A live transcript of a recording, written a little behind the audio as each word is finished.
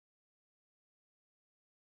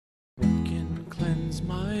cleanse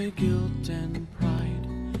my guilt and pride.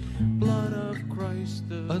 Blood of Christ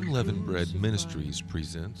the Unleavened Bread crucified. Ministries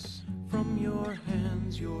presents From your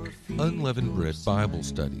hands, your feet, Unleavened your Bread side. Bible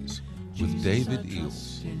Studies with Jesus, David I Eells.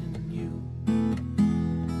 trust in you.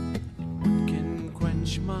 What can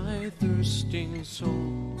quench my thirsting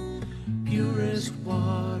soul? Purest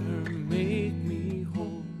water, make me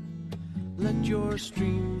whole. Let your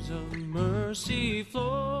streams of mercy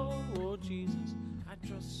flow. Oh, Jesus, I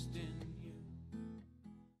trust in you.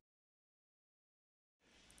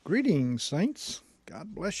 Greetings, saints.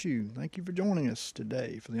 God bless you. Thank you for joining us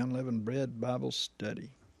today for the Unleavened Bread Bible Study.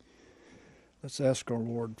 Let's ask our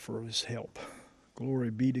Lord for His help. Glory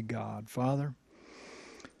be to God. Father,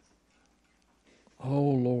 oh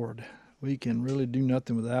Lord, we can really do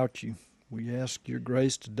nothing without you. We ask your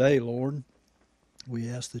grace today, Lord. We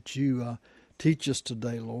ask that you teach us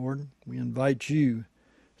today, Lord. We invite you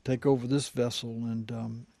to take over this vessel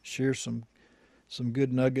and share some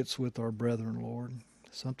good nuggets with our brethren, Lord.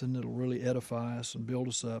 Something that'll really edify us and build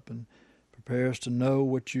us up and prepare us to know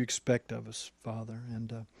what you expect of us, Father.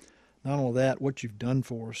 And not only that, what you've done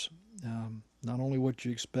for us. Not only what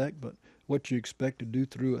you expect, but what you expect to do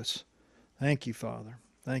through us. Thank you, Father.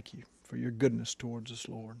 Thank you for your goodness towards us,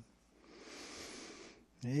 Lord.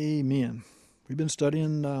 Amen. We've been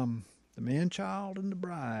studying the man-child and the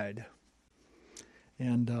bride.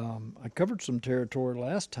 And I covered some territory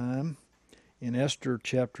last time in Esther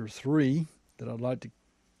chapter 3 that I'd like to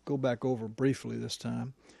go back over briefly this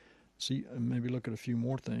time. See, maybe look at a few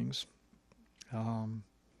more things.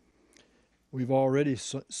 We've already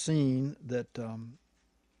seen that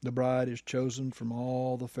the bride is chosen from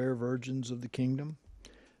all the fair virgins of the kingdom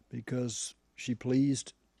because she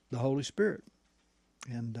pleased the Holy Spirit.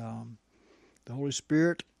 And the Holy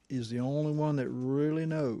Spirit is the only one that really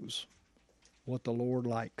knows what the Lord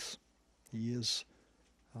likes. He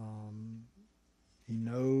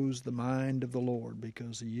knows the mind of the Lord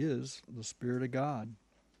because He is the Spirit of God.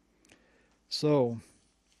 So,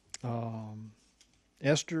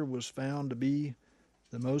 Esther was found to be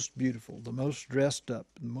the most beautiful, the most dressed up,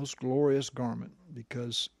 the most glorious garment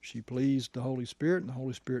because she pleased the Holy Spirit, and the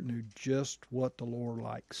Holy Spirit knew just what the Lord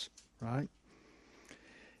likes, right?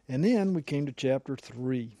 And then we came to chapter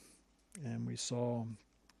 3, and we saw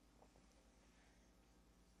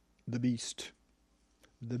the beast.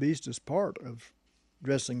 The beast is part of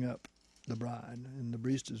dressing up the bride, and the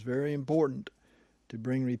beast is very important to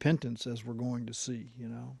bring repentance, as we're going to see,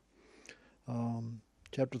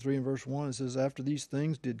 Chapter 3 and verse 1, it says, After these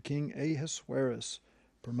things did King Ahasuerus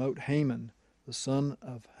promote Haman, the son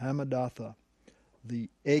of Hammedatha, the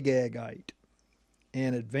Agagite,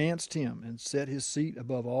 and advanced him, and set his seat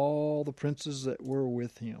above all the princes that were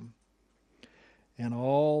with him. And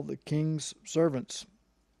all the king's servants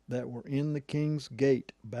that were in the king's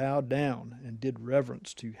gate bowed down and did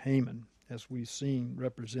reverence to Haman, as we've seen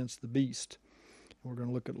represents the beast. We're going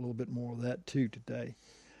to look at a little bit more of that too today.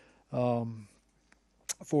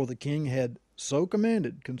 For the king had so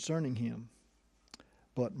commanded concerning him.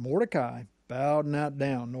 But Mordecai bowed not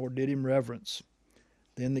down, nor did him reverence.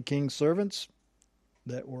 Then the king's servants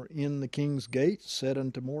that were in the king's gate said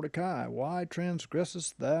unto Mordecai, Why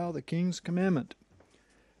transgressest thou the king's commandment?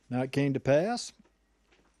 Now it came to pass,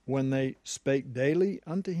 when they spake daily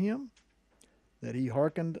unto him, that he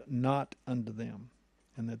hearkened not unto them,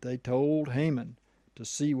 and that they told Haman to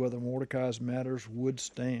see whether Mordecai's matters would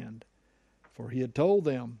stand. For he had told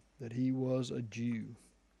them that he was a Jew.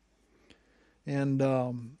 And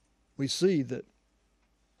we see that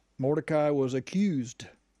Mordecai was accused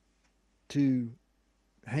to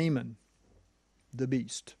Haman, the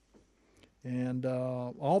beast. And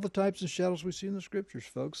all the types and shadows we see in the Scriptures,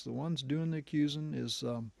 folks, the ones doing the accusing is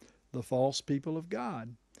the false people of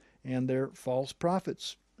God and their false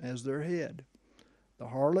prophets as their head. The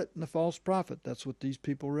harlot and the false prophet, that's what these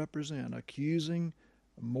people represent, accusing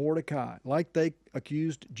Mordecai, like they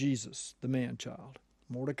accused Jesus, the man-child.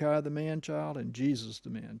 Mordecai, the man-child, and Jesus,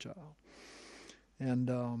 the man-child.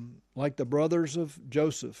 And like the brothers of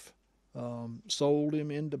Joseph sold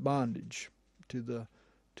him into bondage to the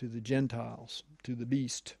Gentiles, to the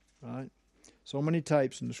beast, right? So many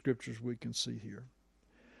types in the Scriptures we can see here.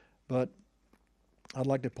 But I'd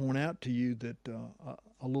like to point out to you that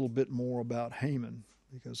a little bit more about Haman,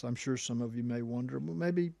 because I'm sure some of you may wonder, well,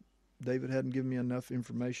 maybe David hadn't given me enough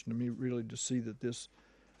information to me really to see that this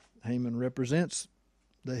Haman represents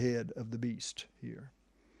the head of the beast here.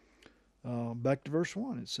 Back to verse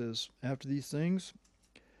 1, it says, After these things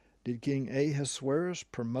did King Ahasuerus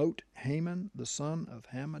promote Haman, the son of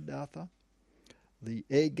Hammedatha, the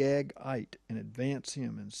Agagite, and advance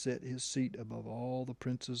him, and set his seat above all the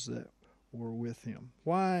princes that were with him.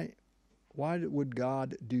 Why would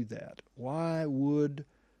God do that? Why would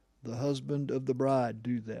the husband of the bride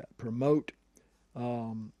do that? Promote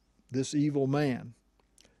this evil man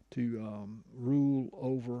to rule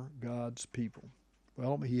over God's people.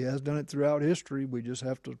 Well, he has done it throughout history. We just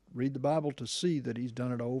have to read the Bible to see that he's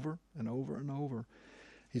done it over and over and over.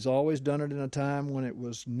 He's always done it in a time when it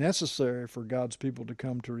was necessary for God's people to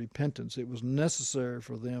come to repentance. It was necessary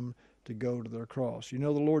for them to go to their cross. You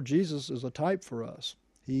know, the Lord Jesus is a type for us.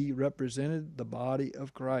 He represented the body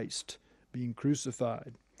of Christ being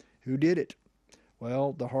crucified. Who did it?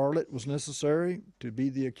 Well, the harlot was necessary to be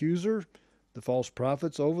the accuser, the false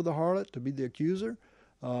prophets over the harlot to be the accuser,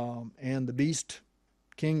 and the beast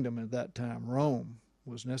kingdom at that time, Rome,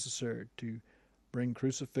 was necessary to bring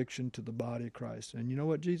crucifixion to the body of Christ. And you know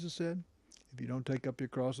what Jesus said? If you don't take up your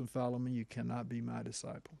cross and follow me, you cannot be my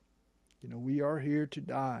disciple. You know, we are here to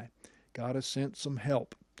die. God has sent some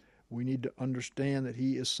help. We need to understand that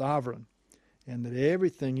he is sovereign and that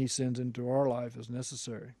everything he sends into our life is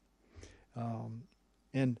necessary.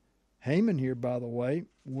 And Haman here, by the way,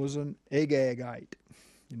 was an Agagite.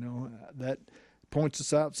 You know, that points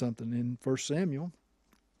us out something in 1 Samuel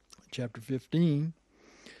chapter 15,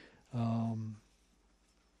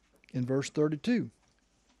 in verse 32.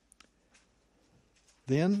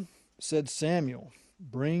 Then said Samuel,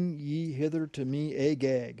 bring ye hither to me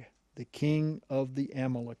Agag, the king of the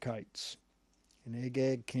Amalekites. And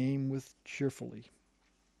Agag came with cheerfully.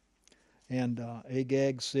 And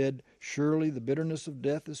Agag said, surely the bitterness of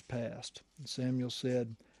death is past. And Samuel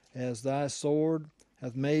said, as thy sword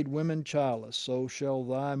hath made women childless, so shall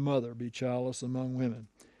thy mother be childless among women.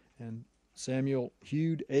 And Samuel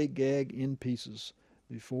hewed Agag in pieces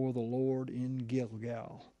before the Lord in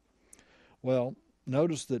Gilgal. Well,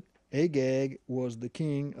 notice that Agag was the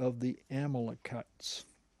king of the Amalekites.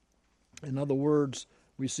 In other words,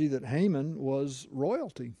 we see that Haman was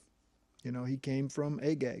royalty. You know, he came from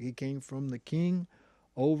Agag. He came from the king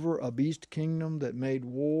over a beast kingdom that made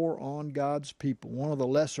war on God's people. One of the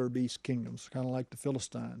lesser beast kingdoms, kind of like the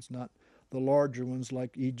Philistines, not the larger ones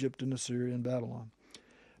like Egypt and Assyria and Babylon.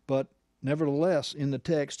 But nevertheless, in the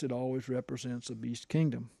text, it always represents a beast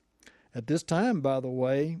kingdom. At this time, by the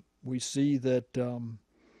way, we see that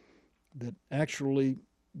that actually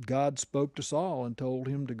God spoke to Saul and told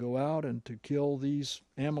him to go out and to kill these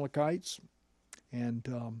Amalekites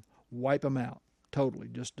and wipe them out totally,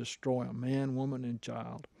 just destroy them, man, woman, and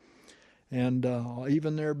child. And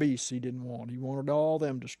even their beasts he didn't want. He wanted all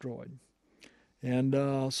them destroyed.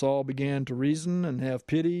 And Saul began to reason and have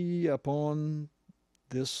pity upon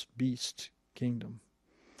this beast kingdom.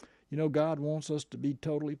 You know, God wants us to be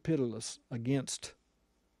totally pitiless against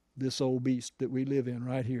this old beast that we live in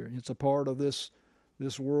right here. It's a part of this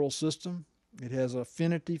world system. It has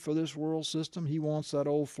affinity for this world system. He wants that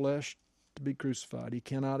old flesh to be crucified. He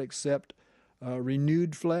cannot accept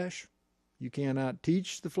renewed flesh. You cannot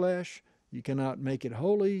teach the flesh. You cannot make it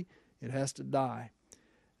holy. It has to die.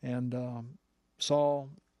 And Saul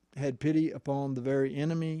had pity upon the very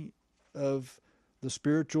enemy of the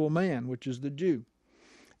spiritual man, which is the Jew.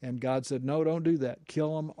 And God said, no, don't do that.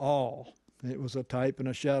 Kill them all. It was a type and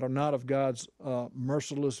a shadow, not of God's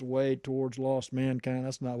merciless way towards lost mankind.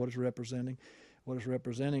 That's not what it's representing. What it's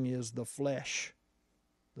representing is the flesh.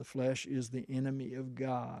 The flesh is the enemy of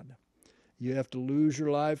God. You have to lose your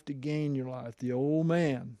life to gain your life. The old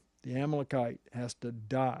man, the Amalekite, has to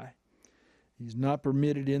die. He's not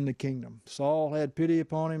permitted in the kingdom. Saul had pity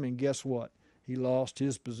upon him, and guess what? He lost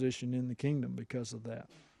his position in the kingdom because of that.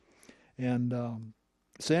 And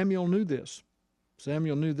Samuel knew this.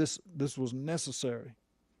 Samuel knew this was necessary.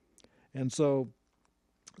 And so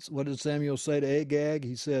what did Samuel say to Agag?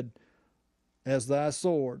 He said, as thy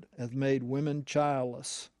sword hath made women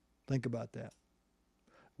childless. Think about that.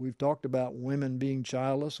 We've talked about women being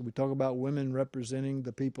childless. We talk about women representing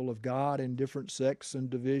the people of God in different sects and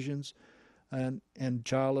divisions, and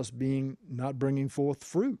childless being not bringing forth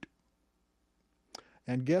fruit.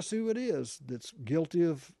 And guess who it is that's guilty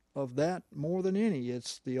of that more than any?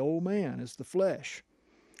 It's the old man. It's the flesh,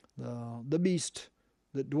 the beast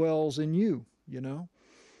that dwells in you, you know,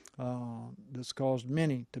 that's caused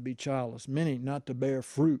many to be childless, many not to bear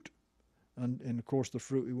fruit. And of course, the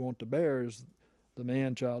fruit we want to bear is the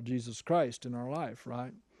man-child Jesus Christ in our life,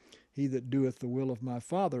 right? He that doeth the will of my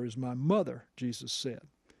Father is my mother, Jesus said.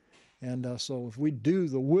 And so if we do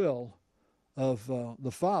the will of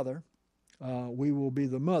the Father, we will be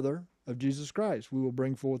the mother of Jesus Christ. We will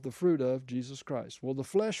bring forth the fruit of Jesus Christ. Well, the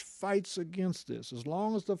flesh fights against this. As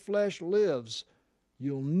long as the flesh lives,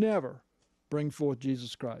 you'll never bring forth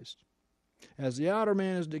Jesus Christ. As the outer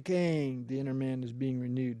man is decaying, the inner man is being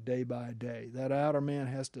renewed day by day. That outer man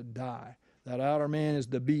has to die. That outer man is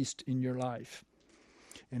the beast in your life.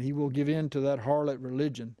 And he will give in to that harlot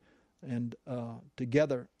religion. And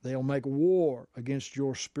together they'll make war against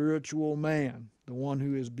your spiritual man, the one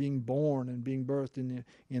who is being born and being birthed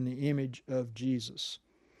in the image of Jesus.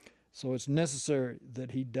 So it's necessary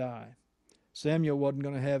that he die. Samuel wasn't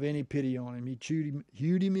going to have any pity on him. He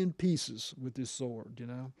hewed him in pieces with his sword, you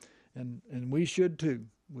know. And we should too.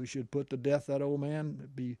 We should put to death that old man,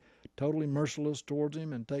 be totally merciless towards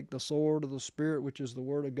him, and take the sword of the Spirit, which is the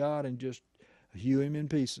Word of God, and just hew him in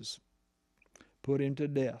pieces. Put him to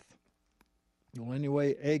death. Well,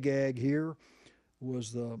 anyway, Agag here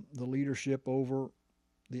was the leadership over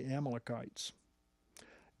the Amalekites.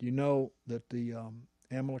 Do you know that the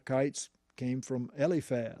Amalekites came from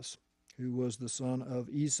Eliphaz, who was the son of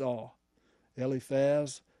Esau?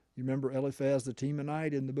 Eliphaz, you remember Eliphaz the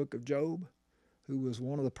Temanite in the book of Job, who was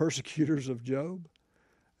one of the persecutors of Job?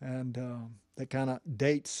 And that kind of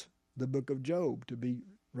dates the book of Job to be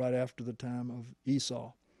right after the time of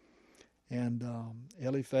Esau. And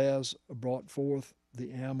Eliphaz brought forth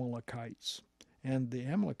the Amalekites. And the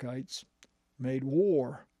Amalekites made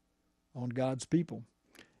war on God's people.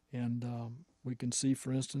 And we can see,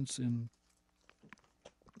 for instance, in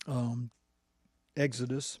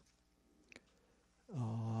Exodus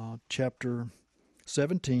chapter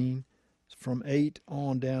 17, from 8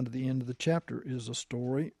 on down to the end of the chapter, is a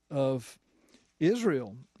story of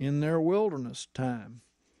Israel in their wilderness time,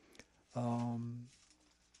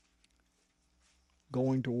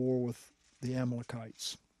 going to war with the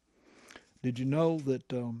Amalekites. Did you know that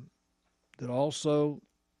that also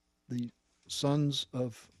the sons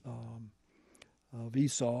of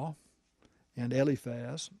Esau and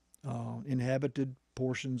Eliphaz inhabited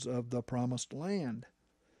portions of the promised land?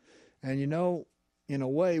 And you know, in a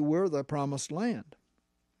way, we're the promised land,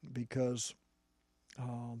 because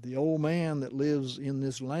the old man that lives in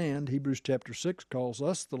this land, Hebrews chapter 6 calls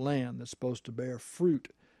us the land that's supposed to bear fruit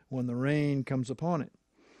when the rain comes upon it.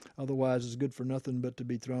 Otherwise, it's good for nothing but to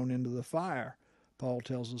be thrown into the fire, Paul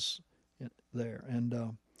tells us there.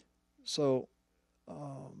 And so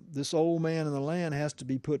this old man in the land has to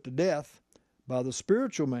be put to death by the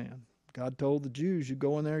spiritual man. God told the Jews, you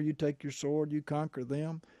go in there, you take your sword, you conquer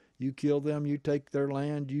them, you kill them, you take their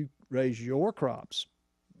land, you raise your crops,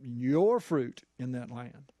 your fruit in that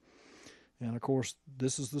land. And of course,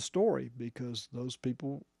 this is the story, because those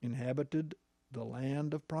people inhabited the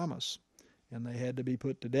land of promise, and they had to be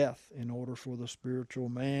put to death in order for the spiritual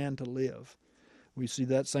man to live. We see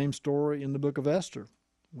that same story in the book of Esther.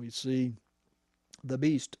 We see the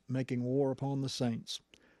beast making war upon the saints.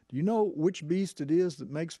 Do you know which beast it is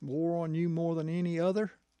that makes war on you more than any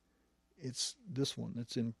other? It's this one.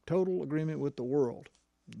 It's in total agreement with the world.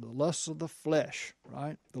 The lusts of the flesh,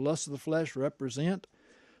 right? The lusts of the flesh represent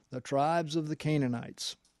the tribes of the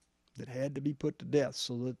Canaanites that had to be put to death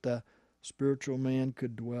so that the spiritual man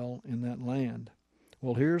could dwell in that land.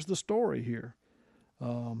 Well, here's the story here.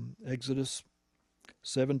 Exodus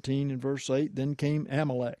 17 and verse 8, then came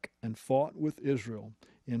Amalek and fought with Israel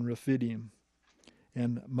in Rephidim.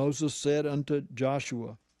 And Moses said unto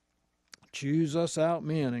Joshua, choose us out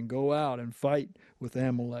men and go out and fight with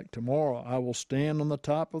Amalek. Tomorrow I will stand on the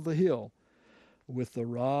top of the hill with the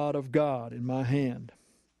rod of God in my hand.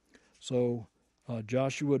 So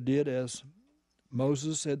Joshua did as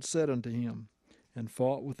Moses had said unto him, and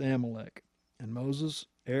fought with Amalek. And Moses,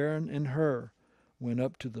 Aaron, and Hur went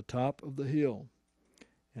up to the top of the hill.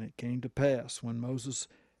 And it came to pass, when Moses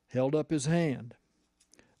held up his hand,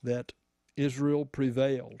 that Israel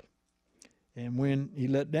prevailed. And when he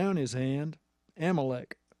let down his hand,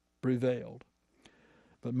 Amalek prevailed.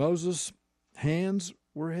 But Moses' hands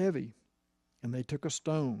were heavy, and they took a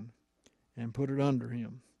stone and put it under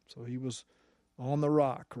him. So he was on the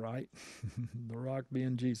rock, right? The rock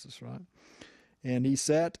being Jesus, right? And he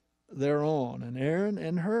sat thereon, and Aaron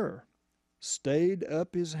and Hur stayed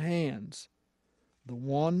up his hands, the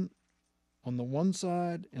one on the one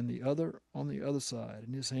side and the other on the other side,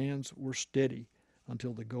 and his hands were steady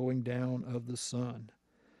until the going down of the sun.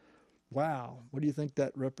 Wow, what do you think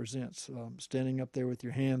that represents? Standing up there with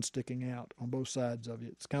your hands sticking out on both sides of you.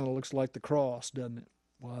 It kind of looks like the cross, doesn't it?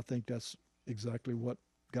 Well, I think that's exactly what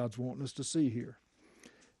God's wanting us to see here.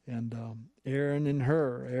 And Aaron and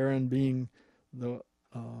Hur, Aaron being the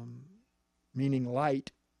meaning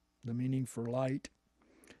light, the meaning for light,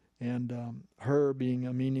 and Hur being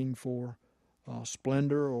a meaning for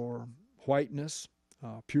splendor or whiteness,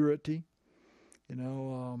 purity. You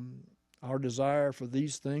know, our desire for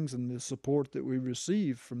these things and the support that we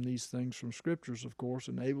receive from these things from Scriptures, of course,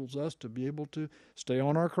 enables us to be able to stay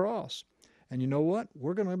on our cross And you know what?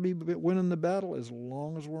 We're going to be winning the battle as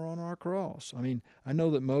long as we're on our cross. I mean, I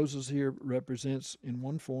know that Moses here represents in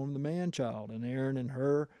one form the man-child, and Aaron and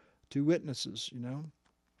Hur, two witnesses, you know.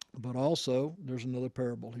 But also, there's another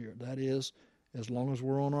parable here. That is, as long as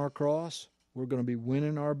we're on our cross, we're going to be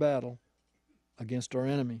winning our battle against our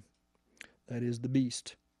enemy. That is the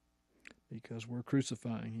beast, because we're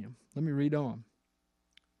crucifying him. Let me read on.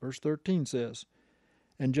 Verse 13 says,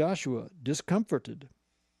 "And Joshua discomforted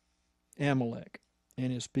Amalek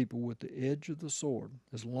and his people with the edge of the sword,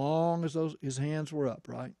 as long as his hands were up,"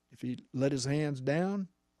 right? If he let his hands down,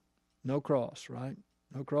 no cross, right?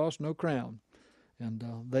 No cross, no crown. And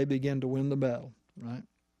they began to win the battle, right?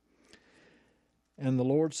 "And the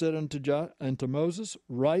Lord said unto Moses,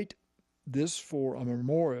 Write this for a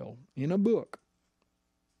memorial in a book,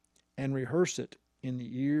 and rehearse it in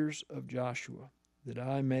the ears of Joshua, that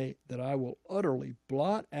I will utterly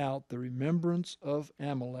blot out the remembrance of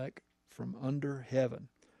Amalek from under heaven."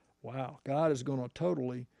 Wow, God is going to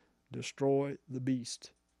totally destroy the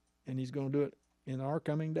beast, and he's going to do it in our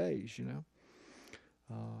coming days, you know.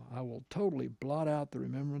 "I will totally blot out the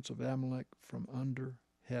remembrance of Amalek from under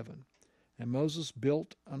heaven." And Moses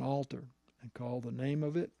built an altar and called the name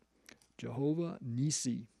of it Jehovah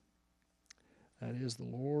Nissi. That is the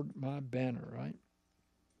Lord my banner, right?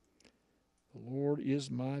 The Lord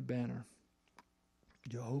is my banner.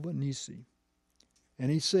 Jehovah Nissi.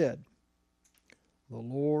 And he said, "The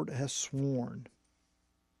Lord has sworn.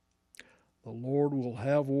 The Lord will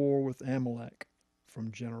have war with Amalek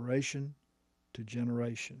from generation to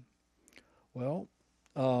generation." Well,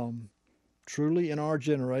 truly in our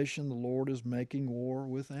generation, the Lord is making war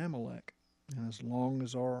with Amalek. And as long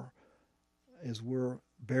as we're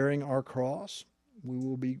bearing our cross, we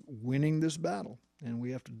will be winning this battle. And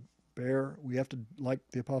we have to, like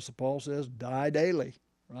the Apostle Paul says, die daily,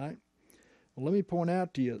 right? Well, let me point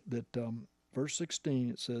out to you that verse 16,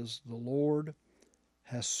 it says, "The Lord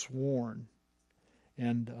has sworn."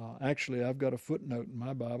 And actually, I've got a footnote in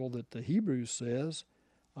my Bible that the Hebrews says,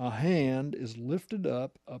 "A hand is lifted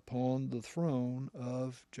up upon the throne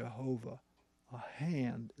of Jehovah." A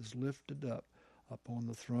hand is lifted up upon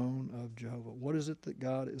the throne of Jehovah. What is it that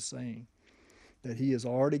God is saying? That he has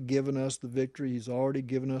already given us the victory. He's already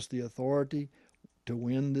given us the authority to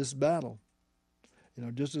win this battle. You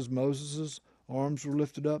know, just as Moses' arms were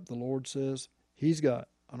lifted up, the Lord says he's got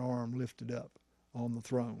an arm lifted up on the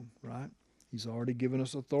throne, right? He's already given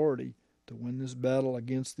us authority to win this battle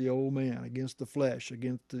against the old man, against the flesh,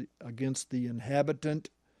 against the inhabitant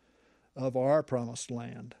of our promised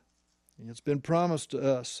land. And it's been promised to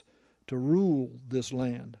us to rule this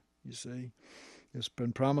land, you see. It's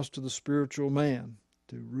been promised to the spiritual man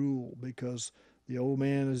to rule, because the old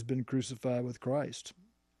man has been crucified with Christ.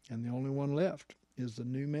 And the only one left is the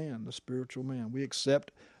new man, the spiritual man. We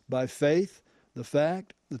accept by faith the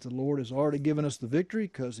fact that the Lord has already given us the victory,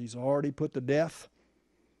 because he's already put to death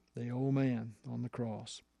the old man on the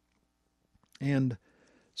cross. And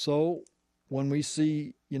so when we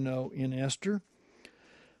see, you know, in Esther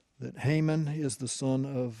that Haman is the son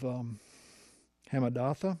of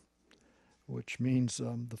Hammedatha, which means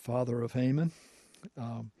the father of Haman,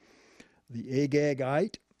 the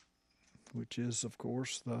Agagite, which is, of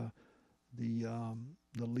course, the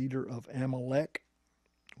leader of Amalek,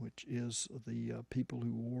 which is the people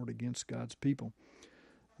who warred against God's people,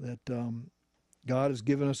 that God has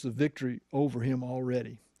given us the victory over him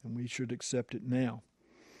already, and we should accept it now.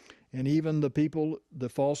 And even the people, the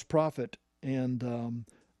false prophet and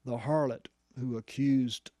the harlot who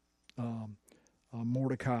accused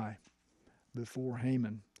Mordecai before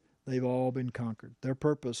Haman, they've all been conquered. Their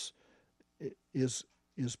purpose is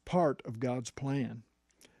part of God's plan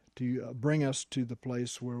to bring us to the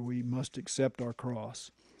place where we must accept our cross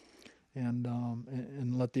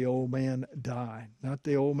and let the old man die. Not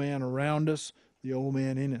the old man around us, the old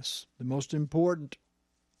man in us. The most important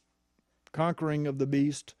conquering of the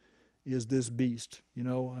beast is this beast. You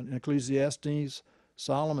know, in Ecclesiastes,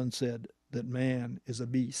 Solomon said that man is a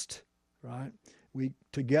beast, right? We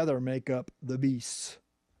together make up the beasts,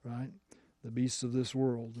 right? The beasts of this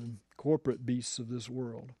world and corporate beasts of this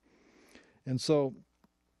world. And so,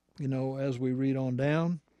 you know, as we read on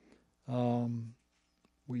down,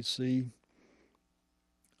 we see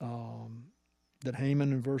that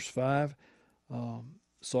Haman in verse 5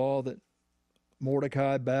 saw that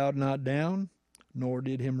Mordecai bowed not down, nor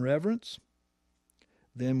did him reverence.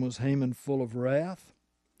 Then was Haman full of wrath,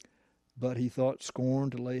 but he thought scorn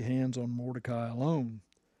to lay hands on Mordecai alone,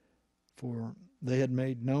 for they had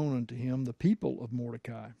made known unto him the people of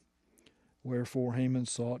Mordecai. Wherefore Haman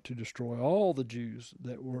sought to destroy all the Jews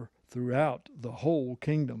that were throughout the whole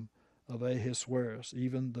kingdom of Ahasuerus,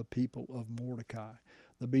 even the people of Mordecai.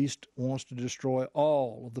 The beast wants to destroy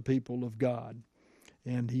all of the people of God,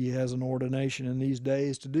 and he has an ordination in these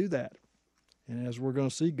days to do that. And as we're going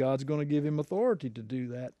to see, God's going to give him authority to do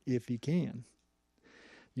that if he can.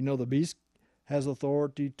 You know, the beast has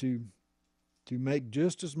authority to make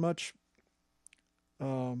just as much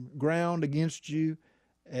ground against you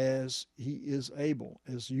as he is able,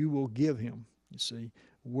 as you will give him. You see,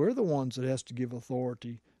 we're the ones that has to give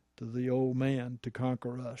authority to the old man to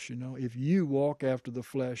conquer us. You know, if you walk after the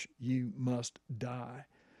flesh, you must die.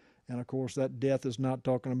 And of course, that death is not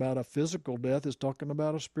talking about a physical death, it's talking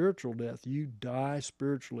about a spiritual death. You die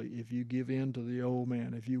spiritually if you give in to the old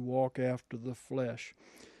man, if you walk after the flesh.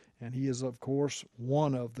 And he is, of course,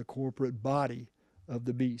 one of the corporate body of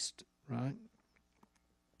the beast, right?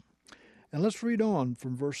 And let's read on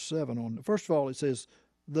from verse 7 on. First of all, it says,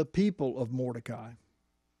 the people of Mordecai.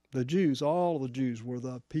 The Jews, all the Jews were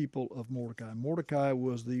the people of Mordecai. Mordecai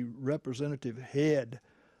was the representative head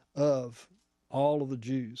of all of the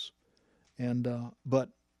Jews. And but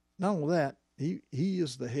not only that, he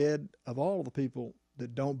is the head of all of the people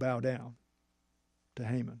that don't bow down to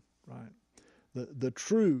Haman, right? The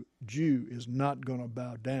true Jew is not going to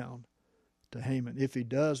bow down to Haman. If he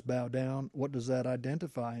does bow down, what does that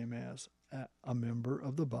identify him as? A member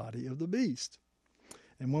of the body of the beast.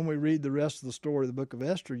 And when we read the rest of the story of the book of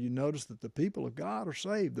Esther, you notice that the people of God are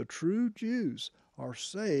saved. The true Jews are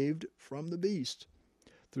saved from the beast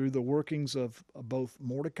through the workings of both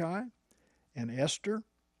Mordecai and Esther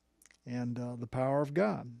and the power of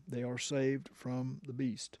God. They are saved from the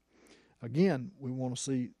beast. Again, we want to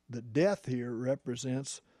see that death here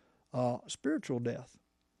represents spiritual death.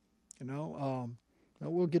 You know,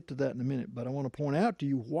 we'll get to that in a minute, but I want to point out to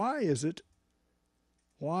you, why is it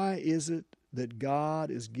that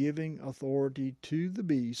God is giving authority to the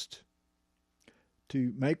beast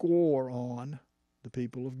to make war on the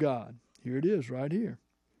people of God? Here it is right here.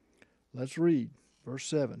 Let's read verse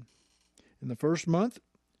 7. In the first month,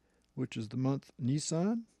 which is the month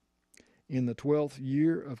Nisan, in the 12th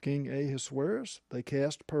year of King Ahasuerus, they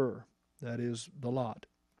cast pur, that is, the lot,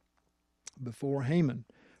 before Haman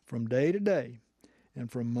from day to day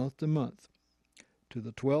and from month to month, to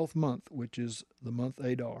the 12th month, which is the month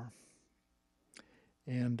Adar.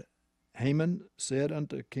 And Haman said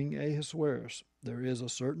unto King Ahasuerus, there is a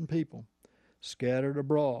certain people scattered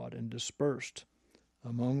abroad and dispersed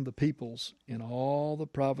among the peoples in all the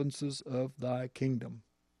provinces of thy kingdom.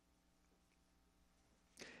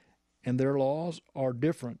 And their laws are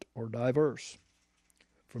different or diverse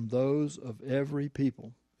from those of every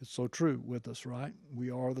people. It's so true with us, right? We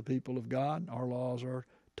are the people of God. Our laws are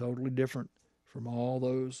totally different from all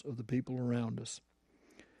those of the people around us.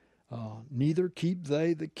 Neither keep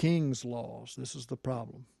they the king's laws. This is the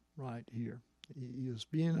problem right here. He is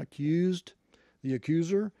being accused. The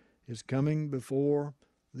accuser is coming before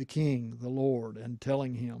the king, the Lord, and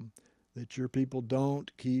telling him that your people don't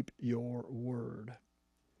keep your word.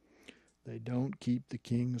 They don't keep the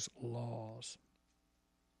king's laws.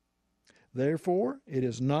 Therefore, it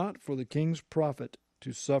is not for the king's profit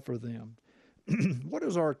to suffer them. What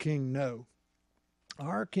does our king know?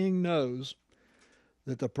 Our king knows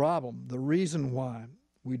that the problem, the reason why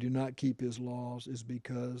we do not keep his laws, is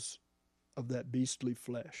because of that beastly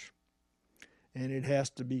flesh. And it has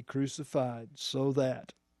to be crucified so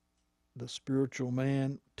that the spiritual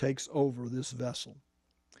man takes over this vessel,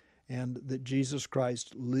 and that Jesus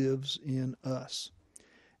Christ lives in us,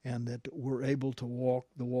 and that we're able to walk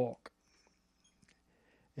the walk.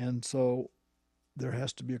 And so there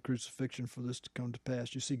has to be a crucifixion for this to come to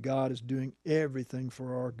pass. You see, God is doing everything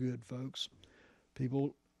for our good, folks.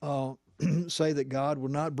 People say that God will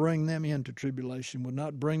not bring them into tribulation, will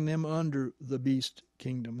not bring them under the beast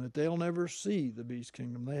kingdom, that they'll never see the beast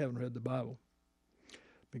kingdom. They haven't read the Bible,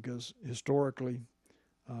 because historically,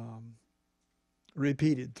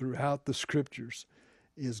 repeated throughout the scriptures,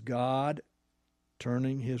 is God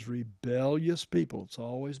turning his rebellious people, it's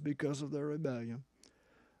always because of their rebellion,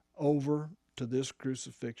 over to this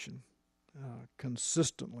crucifixion.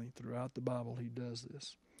 Consistently throughout the Bible, he does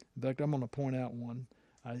this. In fact, I'm going to point out one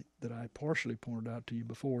that I partially pointed out to you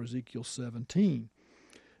before, Ezekiel 17.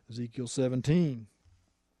 Ezekiel 17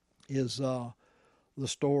 is the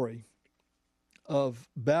story of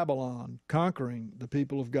Babylon conquering the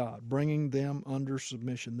people of God, bringing them under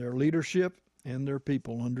submission, their leadership and their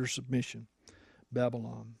people under submission,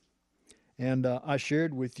 Babylon. And I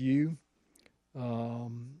shared with you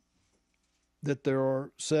that there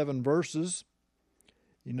are 7 verses,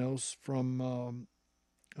 you know, from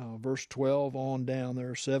verse 12 on down.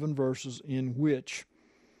 There are 7 verses in which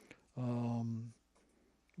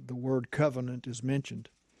the word covenant is mentioned.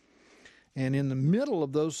 And in the middle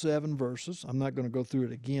of those 7 verses, I'm not going to go through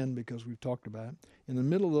it again because we've talked about it. In the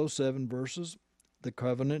middle of those 7 verses, the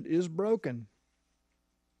covenant is broken.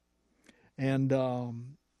 And the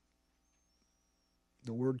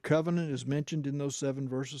word covenant is mentioned in those 7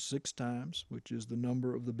 verses 6 times, which is the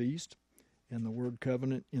number of the beast. And the word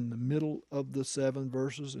covenant in the middle of the 7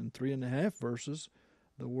 verses, in 3.5 verses,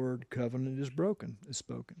 the word covenant is spoken.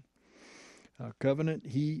 Covenant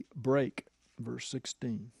he break, verse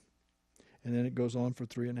 16. And then it goes on for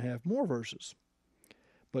 3.5 more verses.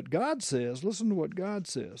 But God says, listen to what God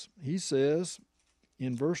says. He says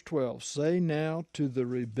in verse 12, say now to the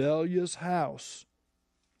rebellious house,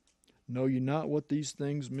 know ye not what these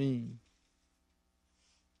things mean?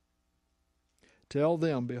 Tell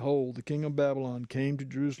them, behold, the king of Babylon came to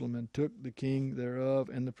Jerusalem and took the king thereof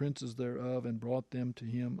and the princes thereof and brought them to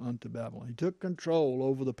him unto Babylon. He took control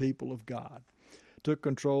over the people of God, took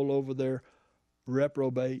control over their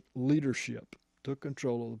reprobate leadership, took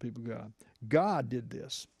control of the people of God. God did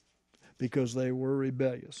this because they were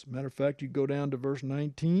rebellious. Matter of fact, you go down to verse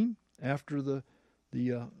 19 after the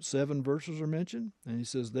 7 verses are mentioned, and he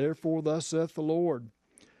says, therefore thus saith the Lord,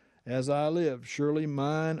 as I live, surely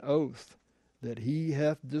mine oath that he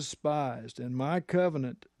hath despised, and my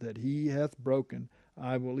covenant that he hath broken,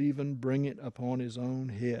 I will even bring it upon his own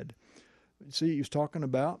head. See, he was talking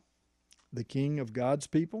about the king of God's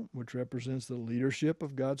people, which represents the leadership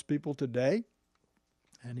of God's people today.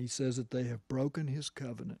 And he says that they have broken his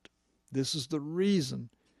covenant. This is the reason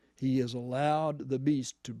he has allowed the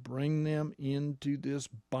beast to bring them into this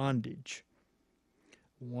bondage.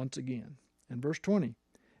 Once again. And verse 20,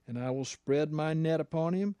 and I will spread my net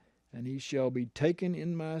upon him, and he shall be taken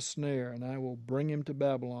in my snare, and I will bring him to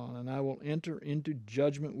Babylon, and I will enter into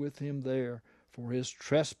judgment with him there for his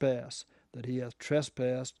trespass that he hath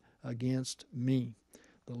trespassed against me.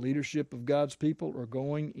 The leadership of God's people are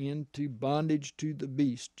going into bondage to the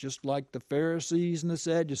beast, just like the Pharisees and the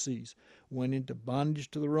Sadducees went into bondage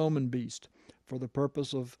to the Roman beast for the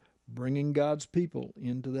purpose of bringing God's people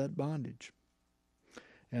into that bondage.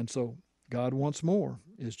 And so God once more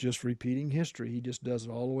is just repeating history. He just does it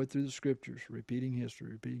all the way through the Scriptures, repeating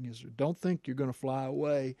history, repeating history. Don't think you're going to fly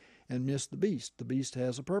away and miss the beast. The beast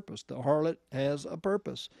has a purpose. The harlot has a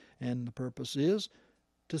purpose, and the purpose is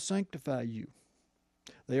to sanctify you.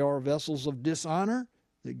 They are vessels of dishonor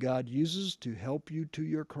that God uses to help you to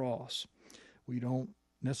your cross. We don't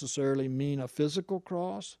necessarily mean a physical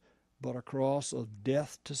cross, but a cross of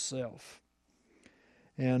death to self.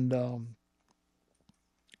 And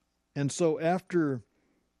so after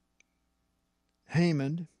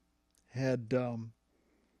Haman had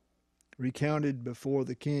recounted before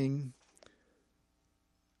the king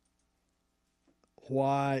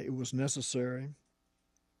why it was necessary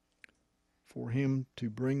for him to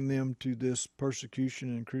bring them to this persecution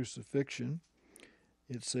and crucifixion,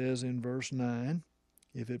 it says in verse 9,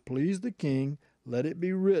 if it please the king, let it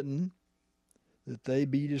be written that they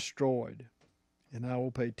be destroyed, and I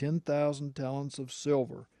will pay 10,000 talents of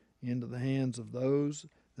silver into the hands of those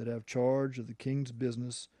that have charge of the king's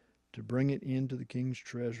business to bring it into the king's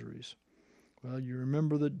treasuries. Well, you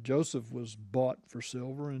remember that Joseph was bought for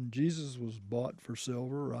silver and Jesus was bought for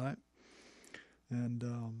silver, right? And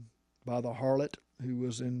by the harlot who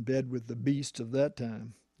was in bed with the beast of that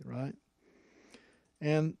time, right?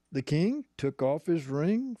 And the king took off his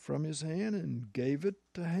ring from his hand and gave it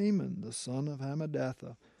to Haman, the son of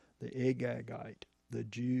Hammedatha, the Agagite, the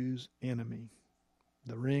Jews' enemy.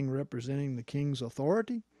 The ring representing the king's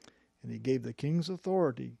authority, and he gave the king's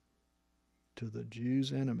authority to the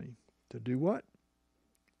Jews' enemy. To do what?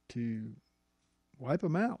 To wipe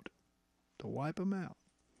them out. To wipe them out.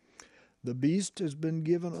 The beast has been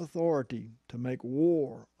given authority to make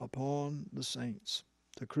war upon the saints,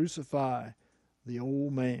 to crucify the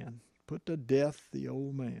old man, put to death the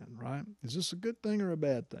old man, right? Is this a good thing or a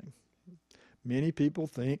bad thing? Many people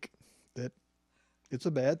think that it's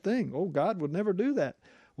a bad thing. Oh, God would never do that.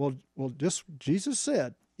 Well, just Jesus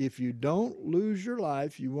said, if you don't lose your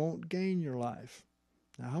life, you won't gain your life.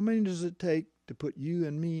 Now, how many does it take to put you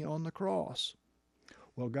and me on the cross?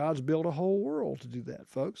 Well, God's built a whole world to do that,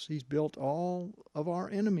 folks. He's built all of our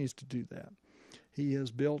enemies to do that. He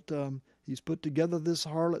has built, he's put together this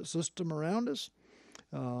harlot system around us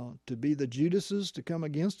to be the Judases to come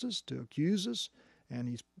against us, to accuse us, and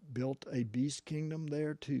he's built a beast kingdom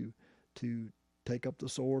there too, to take up the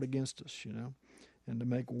sword against us, and to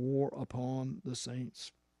make war upon the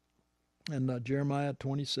saints. And Jeremiah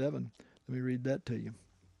 27, let me read that to you.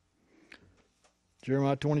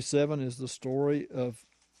 Jeremiah 27 is the story of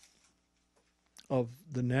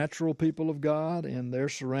the natural people of God and their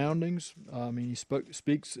surroundings. He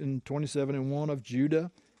speaks in 27:1 of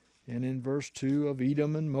Judah, and in verse 2 of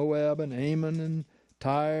Edom and Moab and Ammon and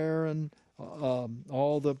Tyre and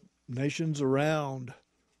all the nations around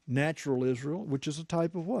natural Israel, which is a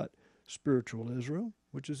type of what? Spiritual Israel,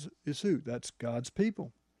 which is who? That's God's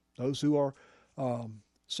people. Those who are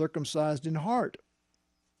circumcised in heart.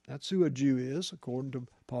 That's who a Jew is, according to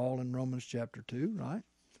Paul in Romans chapter 2, right?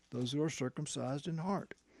 Those who are circumcised in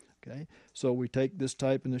heart. Okay? So we take this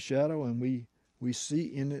type in the shadow and we see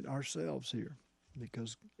in it ourselves here,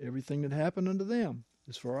 because everything that happened unto them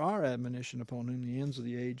is for our admonition, upon whom the ends of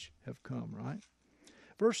the age have come, right?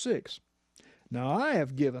 Verse 6, now I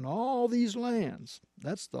have given all these lands,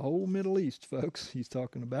 that's the whole Middle East, folks, he's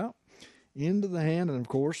talking about, into the hand, and of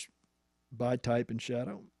course, by type and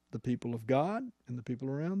shadow, the people of God and the people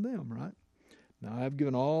around them, right? Now I have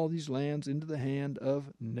given all these lands into the hand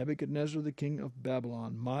of Nebuchadnezzar, the king of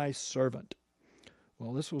Babylon, my servant.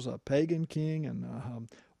 Well, this was a pagan king and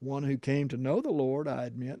one who came to know the Lord, I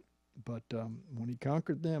admit, but when he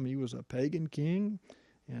conquered them, he was a pagan king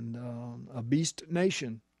and a beast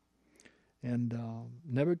nation. And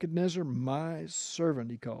Nebuchadnezzar, my servant,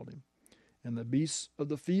 he called him. And the beasts of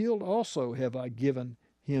the field also have I given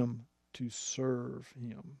him to serve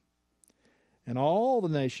him. And all the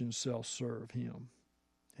nations shall serve him,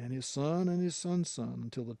 and his son and his son's son,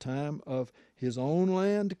 until the time of his own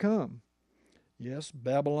land to come. Yes,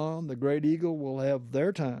 Babylon, the great eagle, will have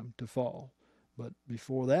their time to fall. But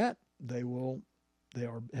before that, they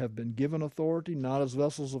have been given authority, not as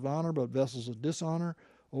vessels of honor, but vessels of dishonor,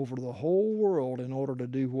 over the whole world, in order to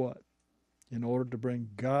do what? In order to bring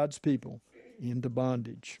God's people into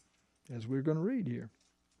bondage, as we're going to read here.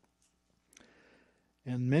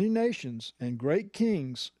 And many nations and great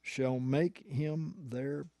kings shall make him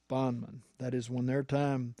their bondman. That is, when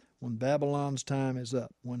Babylon's time is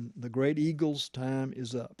up, when the great eagle's time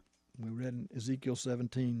is up. We read in Ezekiel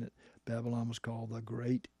 17 that Babylon was called the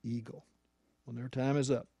great eagle. When their time is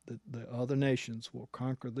up, the other nations will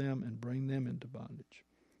conquer them and bring them into bondage.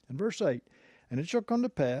 And verse 8, and it shall come to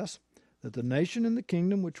pass that the nation and the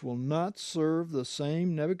kingdom which will not serve the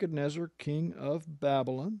same Nebuchadnezzar, king of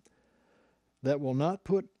Babylon, that will not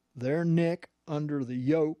put their neck under the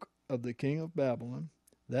yoke of the king of Babylon,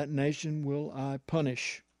 that nation will I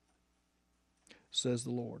punish, says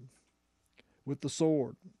the Lord. With the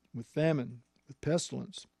sword, with famine, with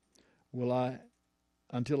pestilence, will I,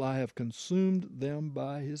 until I have consumed them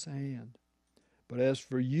by his hand. But as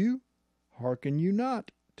for you, hearken you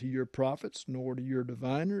not to your prophets, nor to your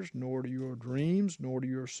diviners, nor to your dreams, nor to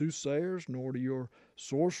your soothsayers, nor to your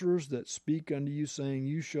sorcerers that speak unto you, saying,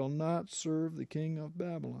 you shall not serve the king of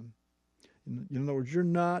Babylon. In other words, you're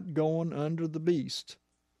not going under the beast.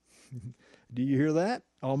 Do you hear that?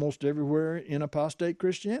 Almost everywhere in apostate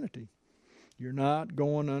Christianity. You're not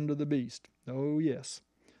going under the beast. Oh, yes.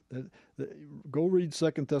 Go read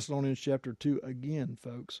 2 Thessalonians chapter 2 again,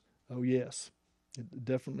 folks. Oh, yes. It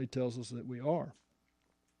definitely tells us that we are.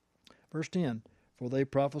 Verse 10, for they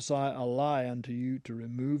prophesy a lie unto you to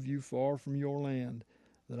remove you far from your land,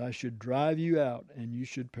 that I should drive you out and you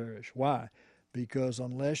should perish. Why? Because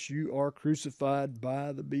unless you are crucified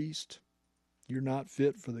by the beast, you're not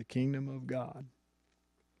fit for the kingdom of God.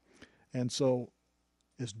 And so,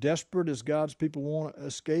 as desperate as God's people want to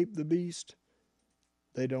escape the beast,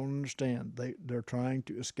 they don't understand. They're trying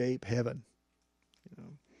to escape heaven,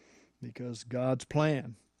 because God's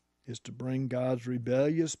plan is to bring God's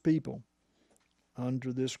rebellious people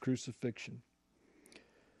under this crucifixion.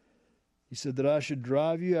 He said that I should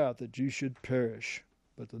drive you out, that you should perish.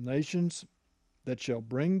 But the nations that shall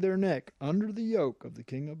bring their neck under the yoke of the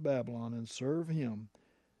king of Babylon and serve him,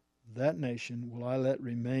 that nation will I let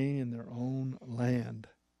remain in their own land.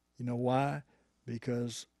 You know why?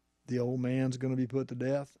 Because the old man's going to be put to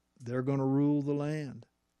death. They're going to rule the land.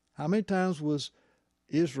 How many times was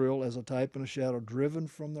Israel, as a type and a shadow, driven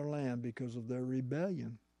from their land because of their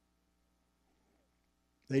rebellion?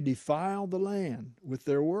 They defiled the land with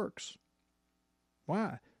their works.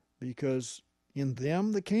 Why? Because in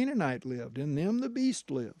them the Canaanite lived, in them the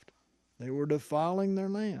beast lived. They were defiling their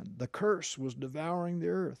land. The curse was devouring the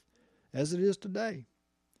earth, as it is today.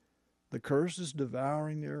 The curse is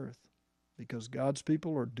devouring the earth because God's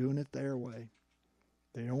people are doing it their way.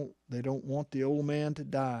 They don't want the old man to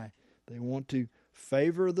die. They want to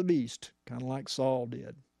favor the beast, kind of like Saul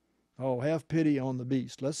did. Oh, have pity on the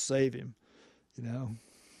beast. Let's save him,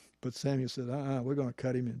 But Samuel said, we're going to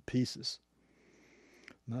cut him in pieces.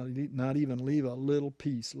 Not even leave a little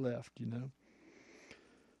piece left,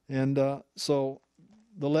 And so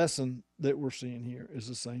the lesson that we're seeing here is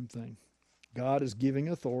the same thing. God is giving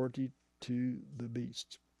authority to the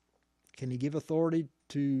beast. Can he give authority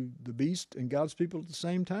to the beast and God's people at the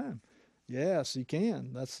same time? Yes, he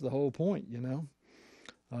can. That's the whole point, you know.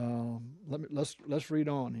 Let's read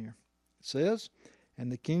on here. It says,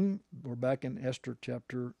 and the king, we're back in Esther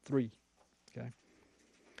chapter 3, okay.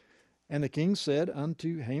 And the king said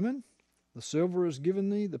unto Haman, the silver is given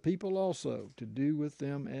thee, the people also, to do with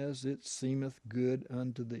them as it seemeth good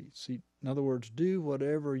unto thee. See, in other words, do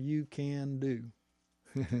whatever you can do.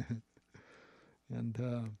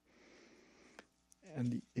 And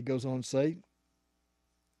it goes on to say,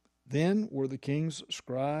 then were the king's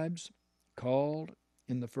scribes called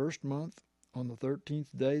in the first month on the 13th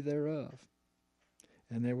day thereof.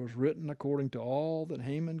 And there was written according to all that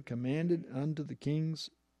Haman commanded unto the king's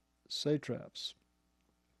satraps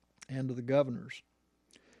and to the governors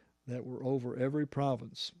that were over every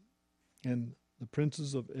province, and the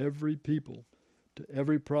princes of every people, to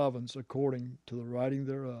every province according to the writing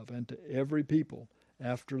thereof, and to every people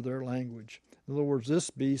after their language. In other words, this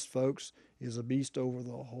beast, folks, is a beast over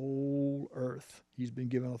the whole earth. He's been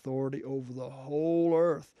given authority over the whole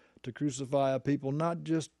earth to crucify a people, not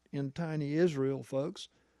just in tiny Israel, folks,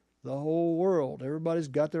 the whole world. Everybody's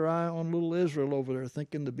got their eye on little Israel over there,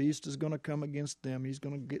 thinking the beast is going to come against them. He's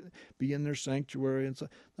going to be in their sanctuary. And so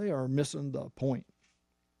they are missing the point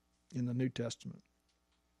in the New Testament.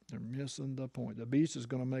 They're missing the point. The beast is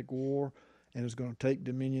going to make war and is going to take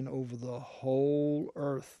dominion over the whole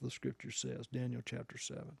earth, the Scripture says, Daniel chapter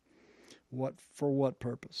 7. For what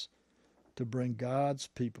purpose? To bring God's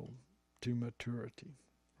people to maturity,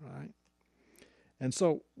 right? And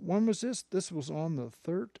so, when was this? This was on the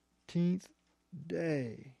 13th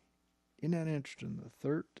day. Isn't that interesting?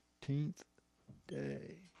 The 13th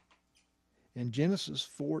day. In Genesis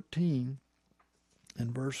 14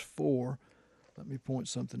 and verse 4, let me point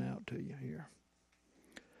something out to you here.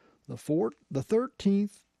 The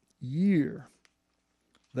 13th year,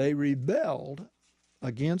 they rebelled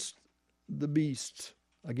against the beast,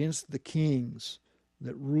 against the kings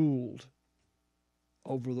that ruled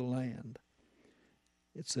over the land.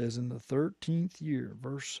 It says in the 13th year,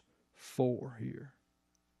 verse 4 here.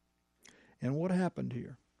 And what happened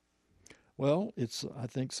here? Well, it's, I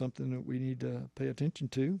think, something that we need to pay attention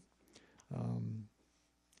to.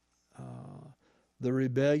 The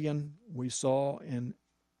rebellion we saw in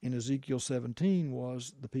Ezekiel 17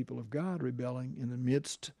 was the people of God rebelling in the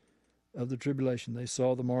midst of the tribulation. They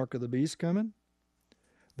saw the mark of the beast coming.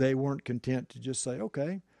 They weren't content to just say,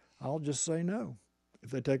 okay, I'll just say no.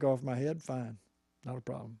 If they take off my head, fine. Not a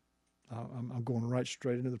problem. I'm going right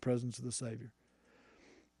straight into the presence of the Savior.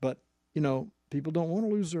 But, you know, people don't want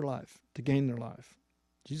to lose their life to gain their life.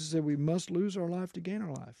 Jesus said we must lose our life to gain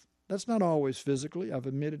our life. That's not always physically. I've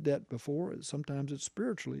admitted that before. Sometimes it's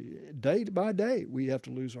spiritually. Day by day, we have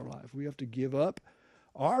to lose our life. We have to give up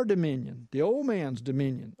our dominion, the old man's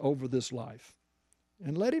dominion over this life,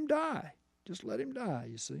 and let him die. Just let him die,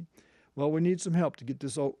 you see. Well, we need some help to get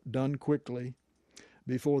this done quickly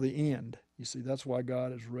before the end. You see, that's why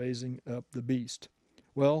God is raising up the beast.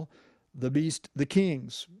 Well, the beast, the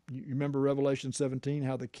kings. You remember Revelation 17,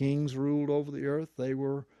 how the kings ruled over the earth? They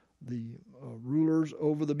were the rulers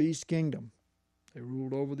over the beast kingdom. They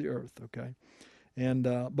ruled over the earth, okay? And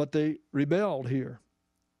but they rebelled here.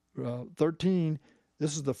 13,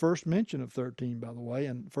 this is the first mention of 13, by the way,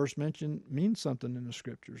 and first mention means something in the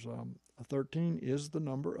Scriptures. 13 is the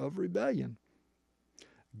number of rebellion.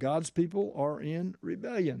 God's people are in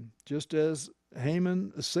rebellion, just as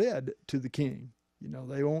Haman said to the king. You know,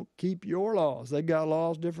 they won't keep your laws. They got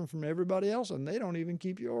laws different from everybody else, and they don't even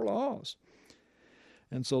keep your laws.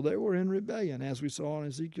 And so they were in rebellion, as we saw in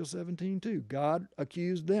Ezekiel 17 too. God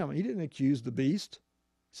accused them. He didn't accuse the beast.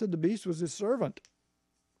 He said the beast was his servant.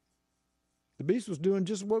 The beast was doing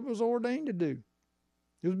just what it was ordained to do.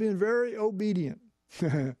 It was being very obedient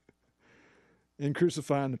in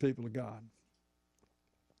crucifying the people of God.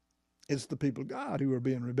 It's the people of God who are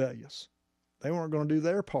being rebellious. They weren't going to do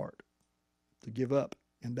their part to give up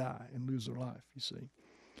and die and lose their life, you see.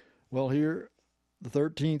 Well, here, the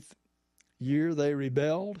 13th year they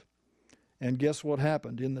rebelled, and guess what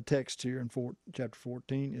happened in the text here in chapter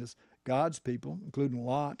 14 is God's people, including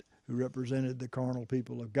Lot, who represented the carnal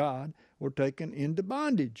people of God, were taken into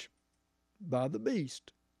bondage by the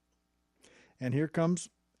beast. And here comes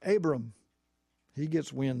Abram. He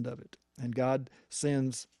gets wind of it, and God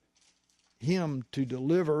sends him to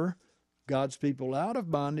deliver God's people out of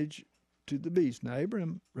bondage to the beast. Now,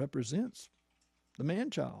 Abram represents the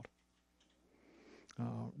man-child.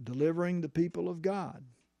 Delivering the people of God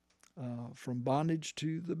from bondage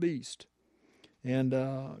to the beast. And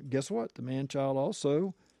guess what? The man-child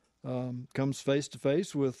also comes face to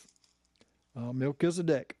face with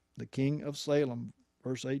Melchizedek, the king of Salem,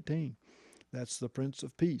 verse 18. That's the Prince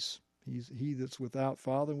of Peace. He that's without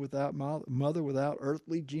father and without mother, without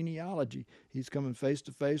earthly genealogy. He's coming face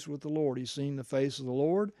to face with the Lord. He's seen the face of the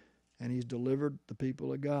Lord, and he's delivered the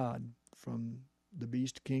people of God from the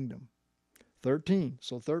beast kingdom. 13.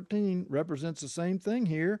 So 13 represents the same thing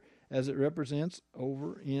here as it represents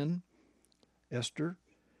over in Esther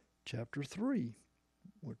chapter 3,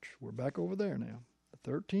 which we're back over there now.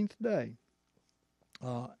 The 13th day.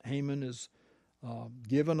 Haman is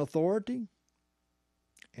given authority,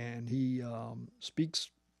 and he speaks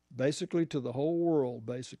basically to the whole world,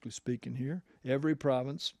 basically speaking here, every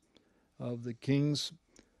province of the king's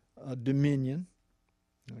dominion.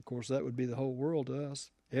 And of course, that would be the whole world to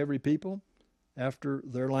us. Every people after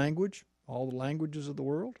their language, all the languages of the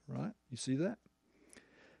world, right? You see that?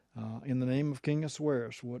 In the name of King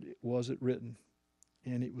Ahasuerus, what was it written?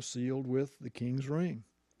 And it was sealed with the king's ring.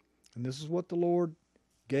 And this is what the Lord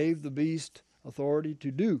gave the beast authority to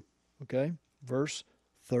do. Okay? Verse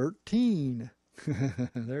 13.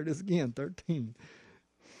 There it is again, 13.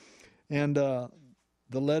 And the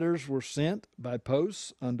letters were sent by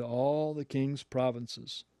posts unto all the king's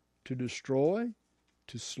provinces to destroy,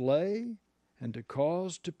 to slay, and to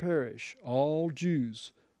cause to perish all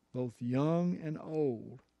Jews, both young and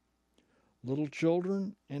old, little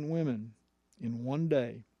children and women, in one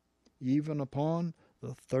day, even upon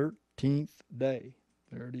the 13th day.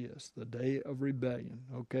 There it is, the day of rebellion.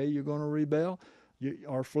 Okay, you're going to rebel.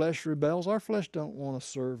 Our flesh rebels. Our flesh don't want to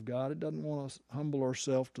serve God. It doesn't want to humble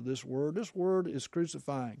ourselves to this word. This word is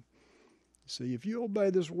crucifying. See, if you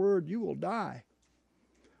obey this word, you will die.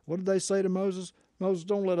 What did they say to Moses? Moses,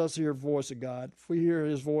 don't let us hear the voice of God. If we hear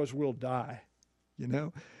his voice, we'll die. You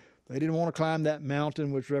know, they didn't want to climb that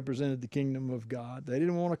mountain which represented the kingdom of God. They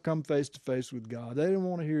didn't want to come face to face with God. They didn't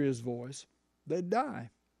want to hear his voice. They'd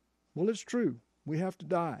die. Well, it's true. We have to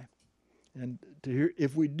die. And to hear,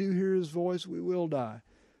 if we do hear his voice, we will die,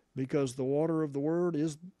 because the water of the word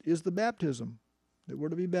is the baptism that we're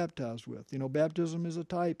to be baptized with. You know, baptism is a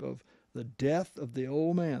type of the death of the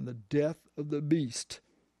old man, the death of the beast,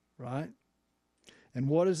 right? And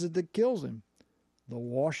what is it that kills him? The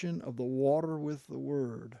washing of the water with the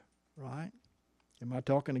word, right? Am I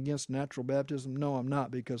talking against natural baptism? No, I'm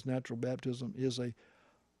not, because natural baptism is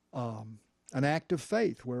an act of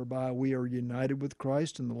faith whereby we are united with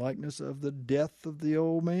Christ in the likeness of the death of the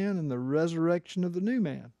old man and the resurrection of the new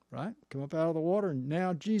man, right? Come up out of the water, and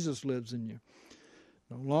now Jesus lives in you.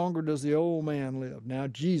 No longer does the old man live. Now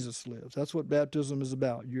Jesus lives. That's what baptism is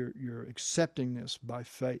about. You're accepting this by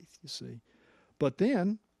faith, you see. But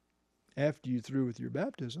then, after you're through with your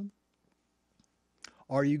baptism,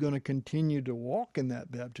 are you going to continue to walk in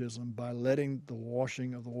that baptism by letting the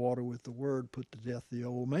washing of the water with the word put to death the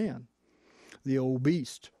old man, the old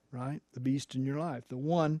beast, right? The beast in your life, the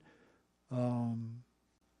one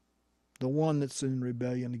that's in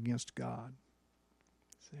rebellion against God.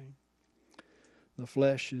 See, the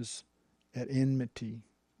flesh is at enmity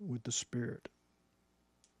with the spirit.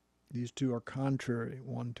 These two are contrary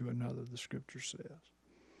one to another, the scripture says,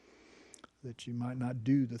 that you might not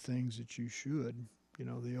do the things that you should. You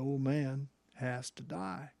know, the old man has to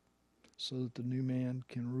die so that the new man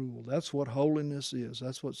can rule. That's what holiness is.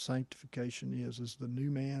 That's what sanctification is the new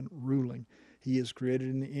man ruling. He is created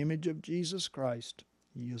in the image of Jesus Christ.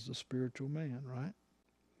 He is the spiritual man, right?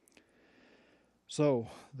 So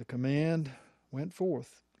the command went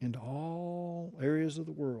forth into all areas of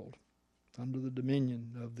the world under the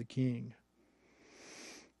dominion of the king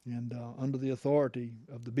and under the authority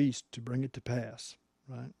of the beast to bring it to pass,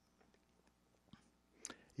 right?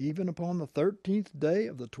 Even upon the 13th day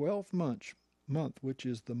of the 12th month, which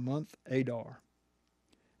is the month Adar,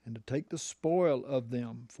 and to take the spoil of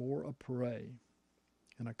them for a prey.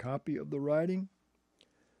 And a copy of the writing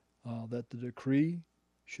that the decree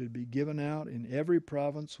should be given out in every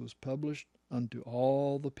province was published unto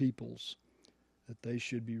all the peoples, that they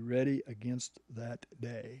should be ready against that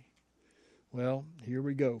day. Well, here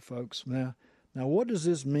we go, folks. Now what does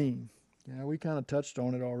this mean? Yeah, we kind of touched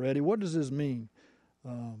on it already. What does this mean?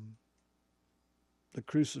 The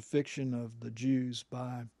crucifixion of the Jews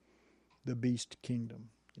by the beast kingdom.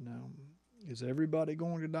 You know, is everybody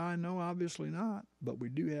going to die? No, obviously not. But we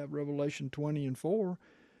do have Revelation 20:4,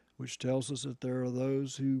 which tells us that there are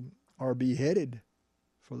those who are beheaded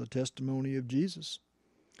for the testimony of Jesus.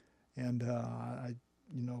 And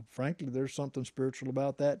frankly, there's something spiritual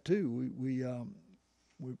about that too.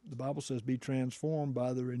 The Bible says, "Be transformed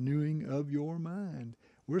by the renewing of your mind."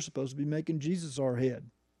 We're supposed to be making Jesus our head,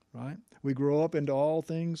 right? We grow up into all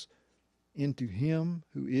things into him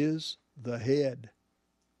who is the head.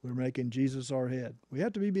 We're making Jesus our head. We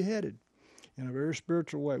have to be beheaded in a very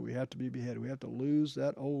spiritual way. We have to be beheaded. We have to lose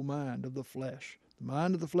that old mind of the flesh, The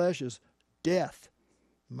mind of the flesh is death.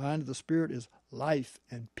 The mind of the Spirit is life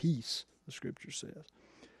and peace, the Scripture says.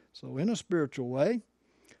 So in a spiritual way,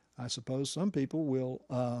 I suppose some people will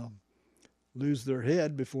lose their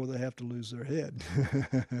head before they have to lose their head.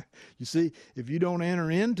 You see, if you don't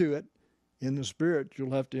enter into it in the Spirit,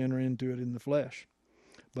 you'll have to enter into it in the flesh.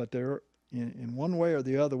 But in one way or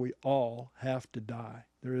the other, we all have to die.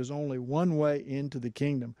 There is only one way into the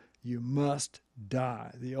kingdom. You must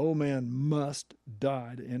die. The old man must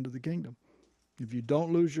die to enter the kingdom. If you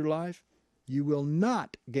don't lose your life, you will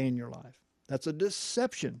not gain your life. That's a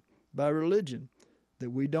deception by religion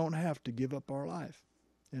that we don't have to give up our life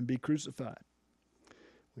and be crucified.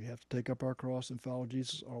 We have to take up our cross and follow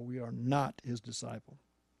Jesus, or we are not his disciple.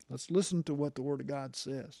 Let's listen to what the Word of God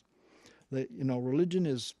says. That, religion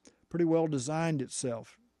is pretty well designed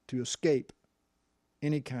itself to escape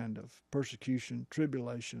any kind of persecution,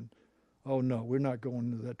 tribulation. Oh no, we're not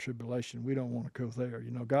going into that tribulation. We don't want to go there.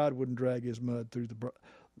 God wouldn't drag his bride through the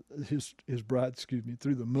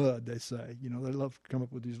mud, they say. They love to come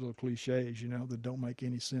up with these little cliches, that don't make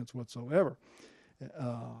any sense whatsoever.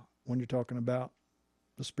 When you're talking about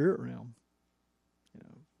the spirit realm,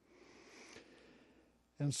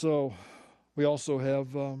 And so we also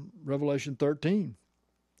have Revelation 13,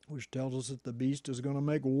 which tells us that the beast is going to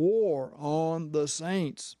make war on the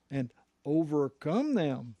saints and overcome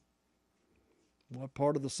them. What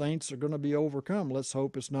part of the saints are going to be overcome? Let's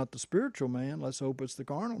hope it's not the spiritual man. Let's hope it's the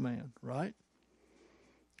carnal man, right?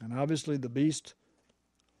 And obviously the beast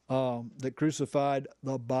that crucified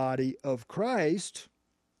the body of Christ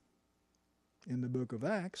in the book of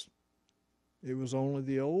Acts, it was only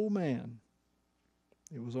the old man.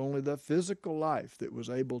 It was only the physical life that was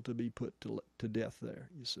able to be put to death there,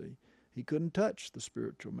 you see. He couldn't touch the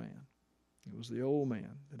spiritual man. It was the old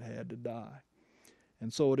man that had to die.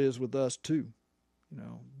 And so it is with us too.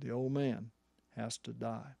 The old man has to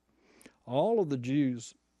die. All of the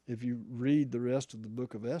Jews, if you read the rest of the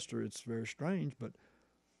book of Esther, it's very strange, but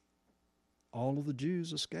all of the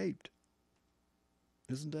Jews escaped.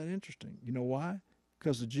 Isn't that interesting? You know why?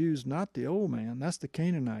 Because the Jew's not the old man. That's the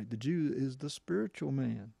Canaanite. The Jew is the spiritual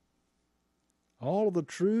man. All of the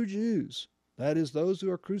true Jews, that is those who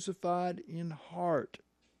are crucified in heart,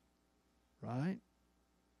 right?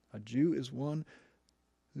 A Jew is one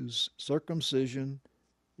whose circumcision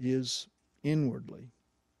is inwardly,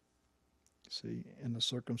 see, in the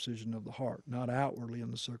circumcision of the heart, not outwardly in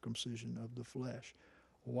the circumcision of the flesh.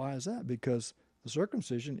 Why is that? Because the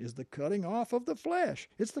circumcision is the cutting off of the flesh.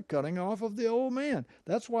 It's the cutting off of the old man.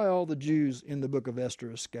 That's why all the Jews in the book of Esther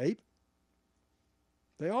escape.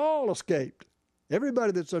 They all escaped.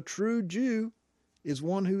 Everybody that's a true Jew is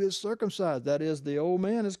one who is circumcised. That is, the old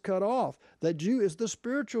man is cut off. That Jew is the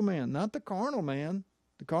spiritual man, not the carnal man.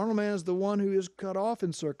 The carnal man is the one who is cut off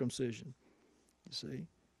in circumcision, you see.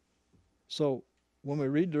 So when we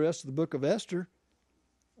read the rest of the book of Esther,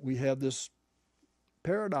 we have this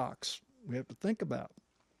paradox we have to think about.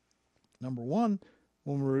 Number one,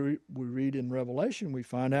 when we read in Revelation, we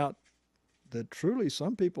find out that truly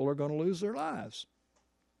some people are going to lose their lives.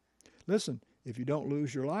 Listen, if you don't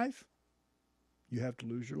lose your life, you have to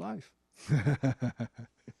lose your life.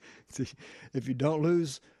 See, if you don't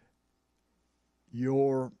lose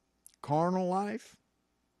your carnal life,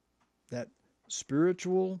 that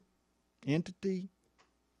spiritual entity,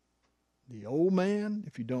 the old man,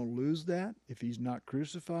 if you don't lose that, if he's not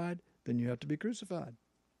crucified, then you have to be crucified,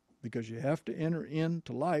 because you have to enter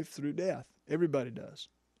into life through death. Everybody does.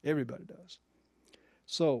 Everybody does.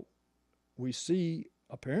 So we see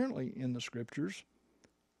apparently in the scriptures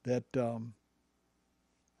that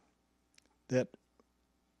that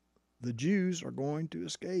the Jews are going to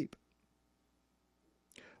escape.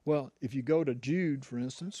 Well, if you go to Jude, for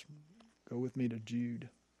instance, go with me to Jude.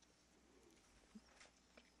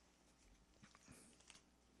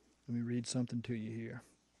 Let me read something to you here.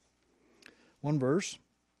 One verse.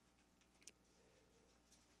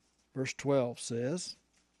 Verse 12 says,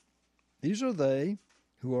 "These are they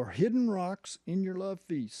who are hidden rocks in your love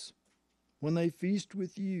feasts, when they feast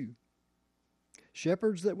with you.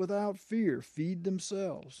 Shepherds that without fear feed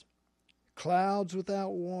themselves. Clouds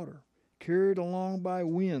without water, carried along by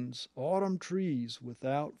winds, autumn trees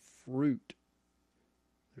without fruit."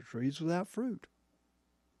 They're trees without fruit.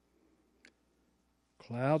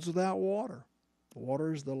 Clouds without water. The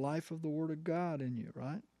water is the life of the Word of God in you,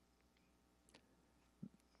 right?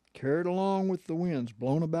 Carried along with the winds,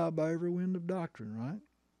 blown about by every wind of doctrine, right?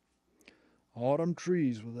 Autumn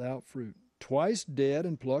trees without fruit. Twice dead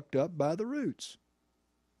and plucked up by the roots.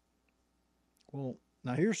 Well,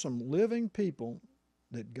 now here's some living people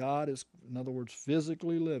that God is, in other words,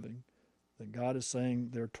 physically living, that God is saying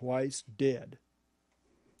they're twice dead.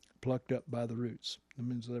 plucked up by the roots. That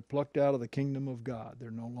means they're plucked out of the kingdom of God.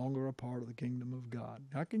 They're no longer a part of the kingdom of God.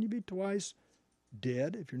 How can you be twice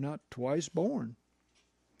dead if you're not twice born?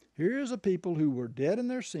 Here is a people who were dead in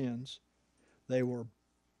their sins. They were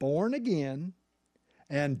born again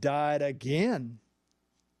and died again.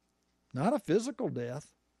 Not a physical death,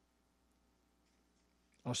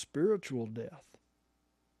 a spiritual death.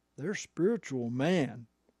 They're spiritual man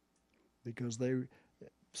because they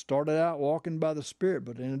started out walking by the Spirit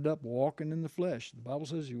but ended up walking in the flesh. The Bible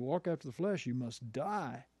says you walk after the flesh, you must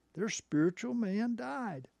die. Their spiritual man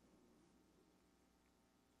died.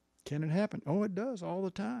 Can it happen? Oh, it does all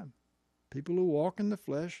the time. People who walk in the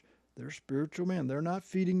flesh, they're spiritual men. They're not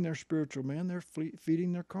feeding their spiritual man. They're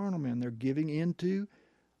feeding their carnal man. They're giving into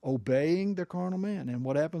obeying their carnal man. And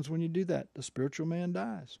what happens when you do that? The spiritual man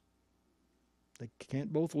dies. They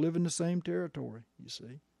can't both live in the same territory, you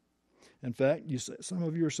see. In fact, some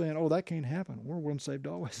of you are saying, oh, that can't happen. We're once saved,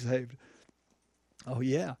 always saved. Oh,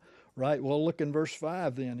 yeah. Right. Well, look in verse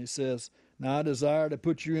 5 then. He says, now I desire to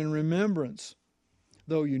put you in remembrance,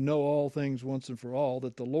 though you know all things once and for all,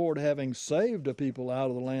 that the Lord, having saved a people out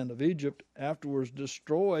of the land of Egypt, afterwards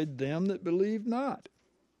destroyed them that believed not.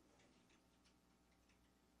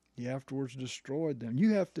 He afterwards destroyed them.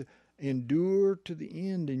 You have to endure to the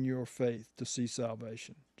end in your faith to see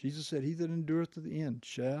salvation. Jesus said, he that endureth to the end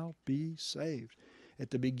shall be saved. At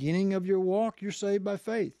the beginning of your walk, you're saved by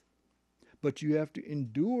faith. But you have to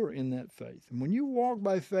endure in that faith. And when you walk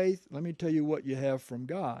by faith, let me tell you what you have from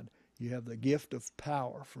God. You have the gift of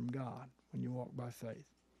power from God when you walk by faith.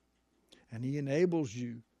 And he enables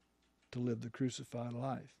you to live the crucified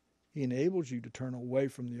life. He enables you to turn away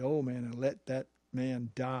from the old man and let that man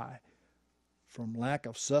die from lack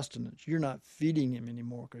of sustenance. You're not feeding him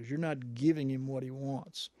anymore because you're not giving him what he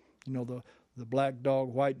wants. You know, the black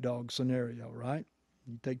dog, white dog scenario, right?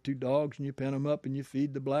 You take two dogs and you pen them up and you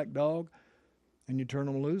feed the black dog and you turn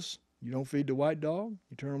them loose. You don't feed the white dog,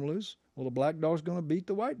 you turn them loose. Well, the black dog's going to beat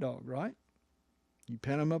the white dog, right? You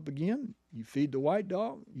pen them up again, you feed the white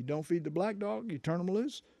dog, you don't feed the black dog, you turn them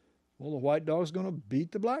loose. Well, the white dog's going to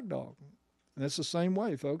beat the black dog. And that's the same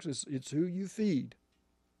way, folks. It's who you feed.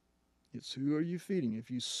 It's who are you feeding.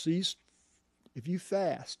 If you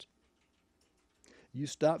fast, you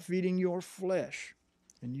stop feeding your flesh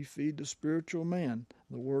and you feed the spiritual man,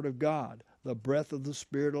 the Word of God, the breath of the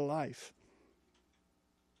Spirit of life,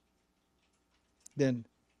 then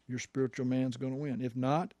your spiritual man's going to win. If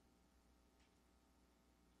not,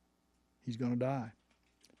 he's going to die.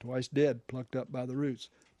 Twice dead, plucked up by the roots.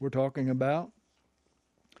 We're talking about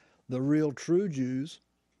the real true Jews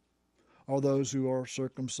are those who are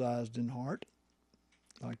circumcised in heart,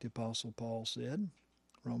 like the Apostle Paul said,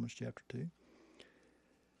 Romans chapter 2.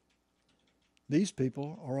 These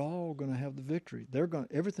people are all going to have the victory.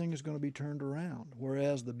 Everything is going to be turned around,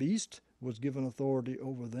 whereas the beast was given authority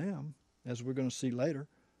over them, as we're going to see later.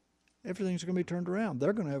 Everything's going to be turned around.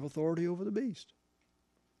 They're going to have authority over the beast.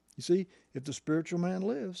 You see, if the spiritual man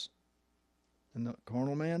lives and the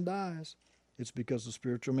carnal man dies, it's because the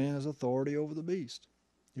spiritual man has authority over the beast.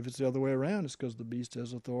 If it's the other way around, it's because the beast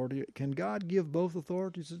has authority. Can God give both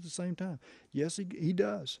authorities at the same time? Yes, he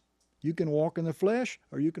does. You can walk in the flesh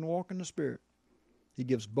or you can walk in the spirit. He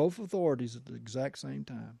gives both authorities at the exact same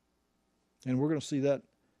time. And we're going to see that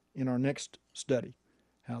in our next study,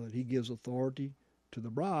 how that he gives authority to the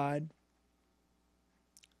bride.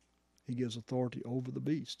 He gives authority over the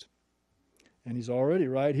beast. And he's already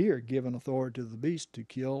right here given authority to the beast to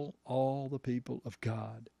kill all the people of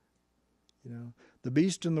God. You know, the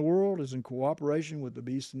beast in the world is in cooperation with the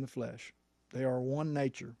beast in the flesh. They are one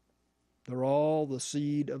nature. They're all the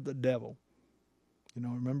seed of the devil. You know,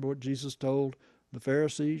 remember what Jesus told the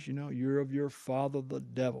Pharisees? You know, you're of your father the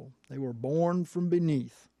devil. They were born from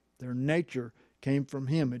beneath. Their nature came from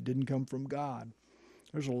him. It didn't come from God.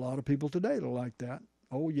 There's a lot of people today that are like that.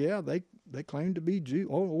 Oh, yeah, they claim to be Jews.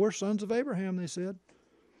 Oh, we're sons of Abraham, they said.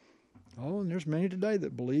 Oh, and there's many today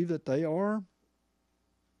that believe that they are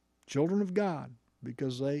children of God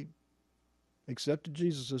because they accepted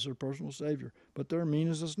Jesus as their personal Savior. But they're mean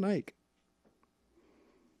as a snake.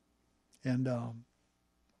 And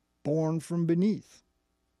born from beneath.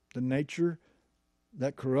 The nature,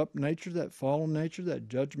 that corrupt nature, that fallen nature, that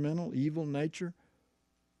judgmental, evil nature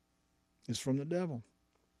is from the devil.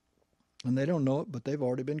 And they don't know it, but they've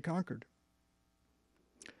already been conquered.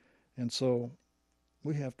 And so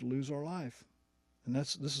we have to lose our life. And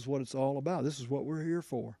this is what it's all about. This is what we're here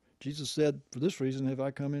for. Jesus said, for this reason have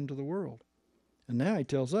I come into the world. And now he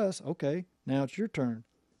tells us, okay, now it's your turn.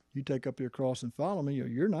 You take up your cross and follow me, or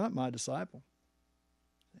you're not my disciple.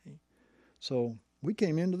 See? So we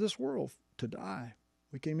came into this world to die.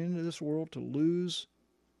 We came into this world to lose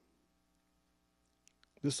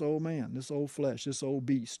this old man, this old flesh, this old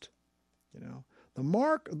beast. You know, the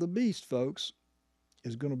mark of the beast, folks,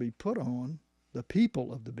 is going to be put on the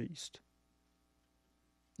people of the beast.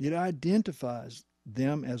 It identifies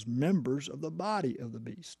them as members of the body of the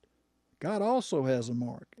beast. God also has a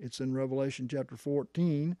mark. It's in Revelation chapter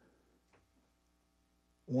 14,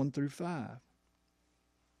 1 through 5.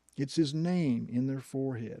 It's his name in their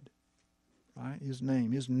forehead. Right? His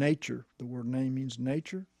name, his nature. The word name means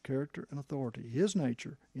nature, character, and authority. His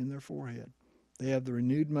nature in their forehead. They have the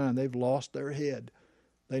renewed mind. They've lost their head.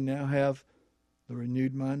 They now have the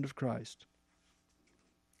renewed mind of Christ.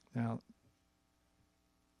 Now,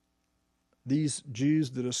 these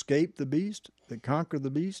Jews that escape the beast, that conquer the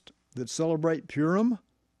beast, that celebrate Purim,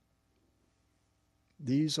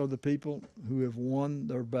 these are the people who have won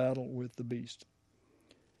their battle with the beast.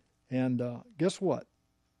 And guess what?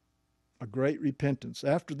 A great repentance.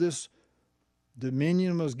 After this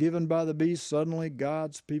dominion was given by the beast, suddenly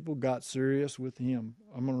God's people got serious with him.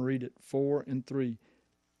 I'm going to read it, 4 and 3.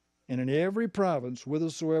 And in every province,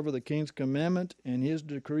 whithersoever the king's commandment and his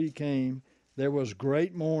decree came, there was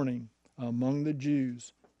great mourning among the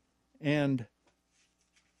Jews, and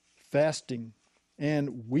fasting,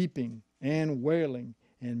 and weeping, and wailing,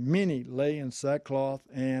 and many lay in sackcloth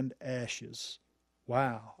and ashes.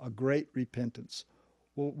 Wow, a great repentance.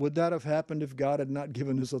 Well, would that have happened if God had not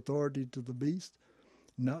given his authority to the beast?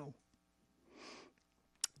 No.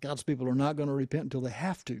 God's people are not going to repent until they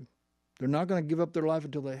have to. They're not going to give up their life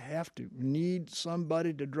until they have to. We need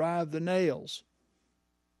somebody to drive the nails.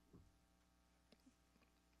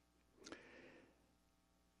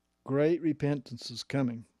 Great repentance is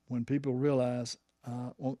coming when people realize,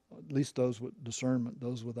 at least those with discernment,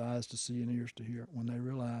 those with eyes to see and ears to hear, when they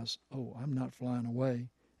realize, oh, I'm not flying away,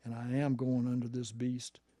 and I am going under this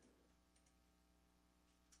beast,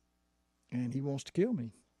 and he wants to kill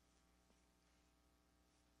me.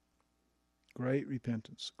 Great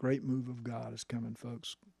repentance, great move of God is coming,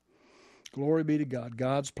 folks. Glory be to God.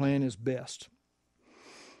 God's plan is best.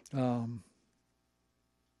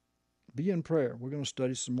 Be in prayer. We're going to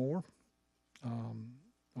study some more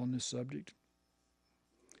on this subject.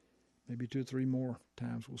 Maybe 2 or 3 more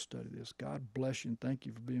times we'll study this. God bless you and thank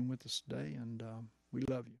you for being with us today, and we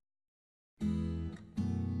love you.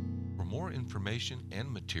 For more information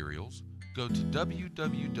and materials, go to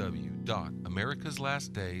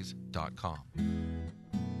www.americaslastdays.com.